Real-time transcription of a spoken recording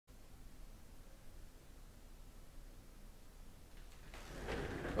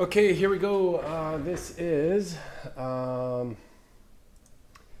Okay, here we go. This is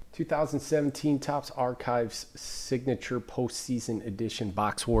 2017 Topps Archives Signature Postseason Edition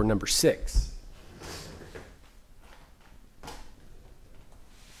Box War number 6.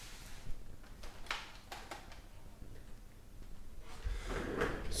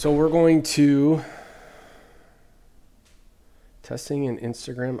 So we're going to testing in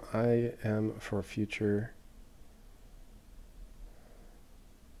Instagram. I am for future.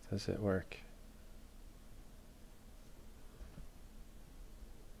 Does it work?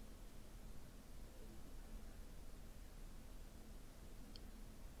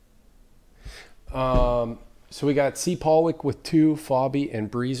 So we got C. Pollock with 2, Fobby, and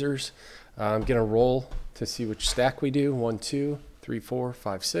Breezers. I'm going to roll to see which stack we do. 1, 2, 3, 4,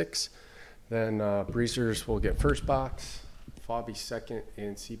 5, 6. Then Breezers will get first box, Fobby second,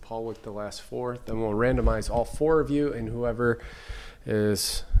 and C. Pollock the last 4. Then we'll randomize all 4 of you, and whoever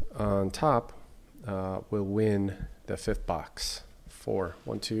is on top will win the 5th box. 4.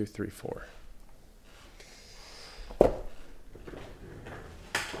 1, 2, 3, 4.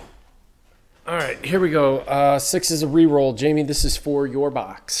 All right, here we go. 6 is a re-roll. Jamie, this is for your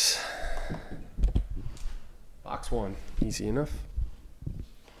box. Box 1. Easy enough.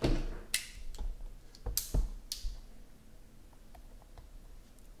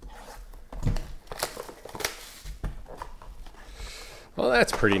 Well,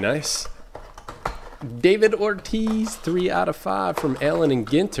 that's pretty nice. David Ortiz, 3 out of 5 from Allen and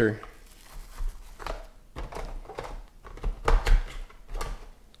Ginter.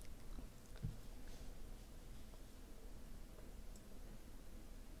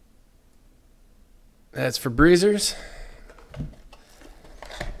 That's for Breezers.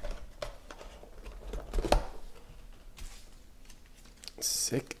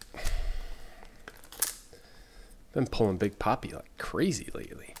 Sick. Been pulling Big Poppy like crazy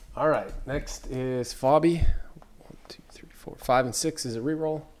lately. All right, next is Fobby. 1, 2, 3, 4, 5, and 6 is a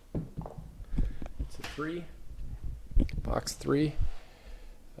reroll. It's a 3. Box 3.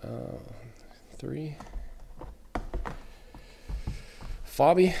 3.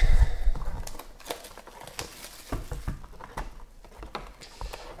 Fobby.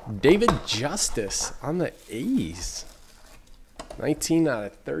 David Justice on the A's. 19 out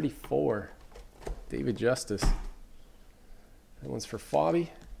of 34. David Justice. That one's for Fobby.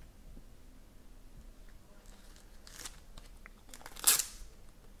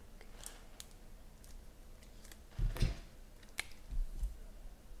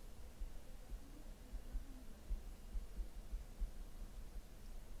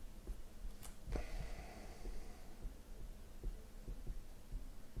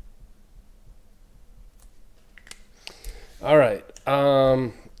 All right.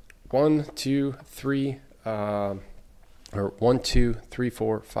 1, 2, 3, or 1, 2, 3,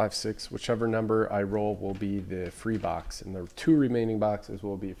 4, 5, 6. Whichever number I roll will be the free box, and the 2 remaining boxes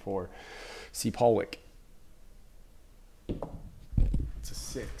will be for C. Pollock. It's a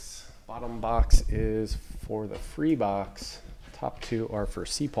 6. Bottom box is for the free box. Top 2 are for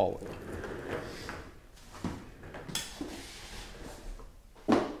C. Pollock.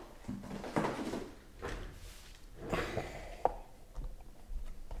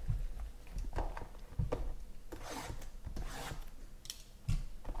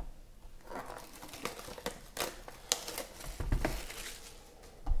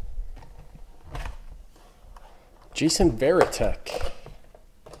 Jason Varitek.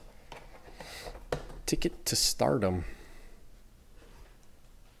 Ticket to Stardom.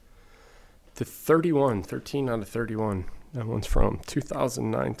 The 31, 13 out of 31. That one's from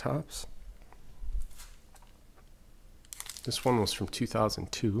 2009 Topps. This one was from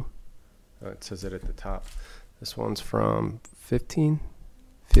 2002. It says it at the top. This one's from 15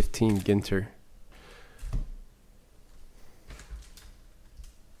 Ginter.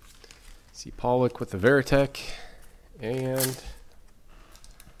 See Pollock with the Varitek. And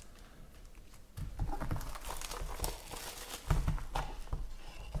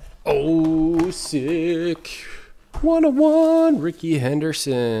oh, sick. 101, Ricky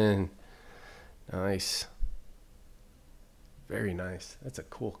Henderson. Nice. Very nice. That's a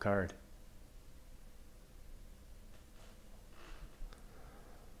cool card.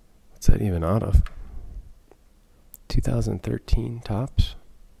 What's that even out of? 2013 Topps.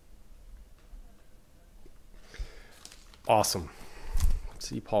 Awesome.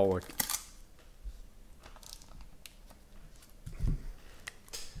 C. Pollock.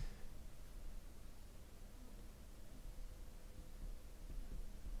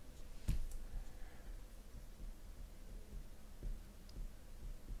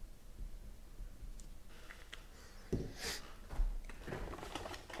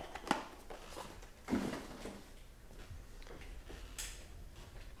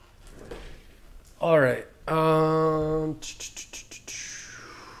 All right.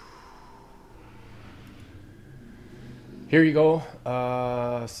 Here you go.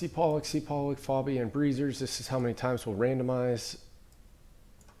 C. Pollock, Fabi, and Breezers. This is how many times we'll randomize.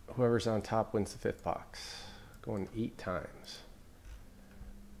 Whoever's on top wins the 5th box. Going 8 times.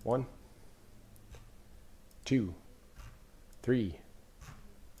 1, 2, 3,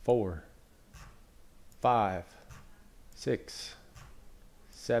 4, 5, 6,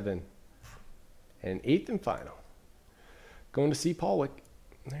 7, and 8th and final. Going to C. Pollock.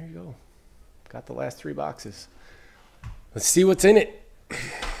 There you go. Got the last 3 boxes. Let's see what's in it.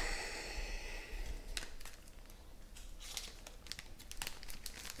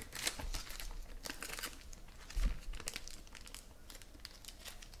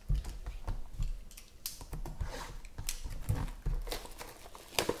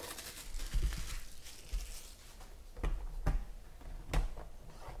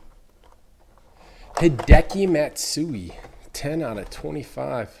 Hideki Matsui, 10 out of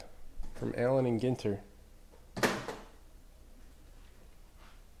 25 from Allen and Ginter.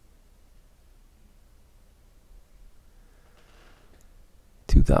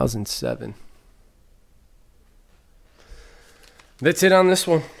 (2007). That's it on this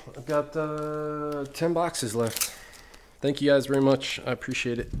one. I've got 10 boxes left. Thank you guys very much. I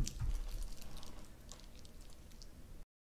appreciate it.